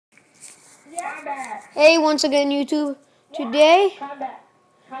Hey, once again, YouTube. Today,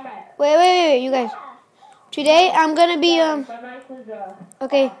 wait, you guys. Today I'm gonna be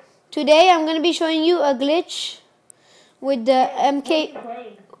okay. Today I'm gonna be showing you a glitch with the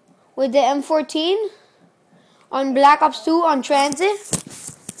M14 on Black Ops 2 on transit.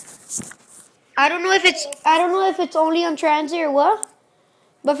 I don't know if it's only on transit or what,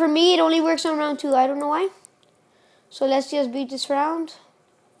 but for me it only works on round 2. I don't know why. So let's just beat this round.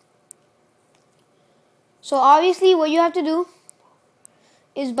 So obviously what you have to do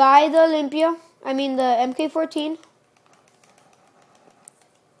is buy the the MK14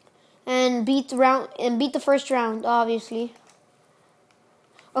 and beat the first round, obviously.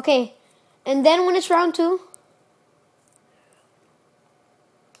 Okay. And then when it's round 2,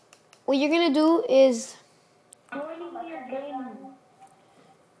 what you're going to do is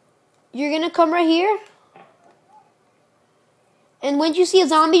you're going to come right here. And once you see a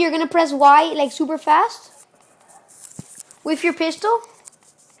zombie, you're going to press Y like super fast with your pistol.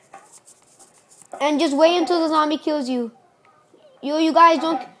 And just wait until the zombie kills you. You guys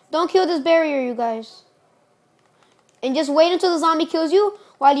don't kill this barrier, you guys. And just wait until the zombie kills you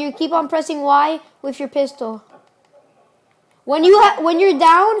while you keep on pressing Y with your pistol. When you're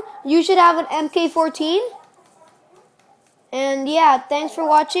down, you should have an MK14. And yeah, thanks for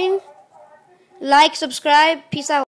watching. Like, subscribe, peace out.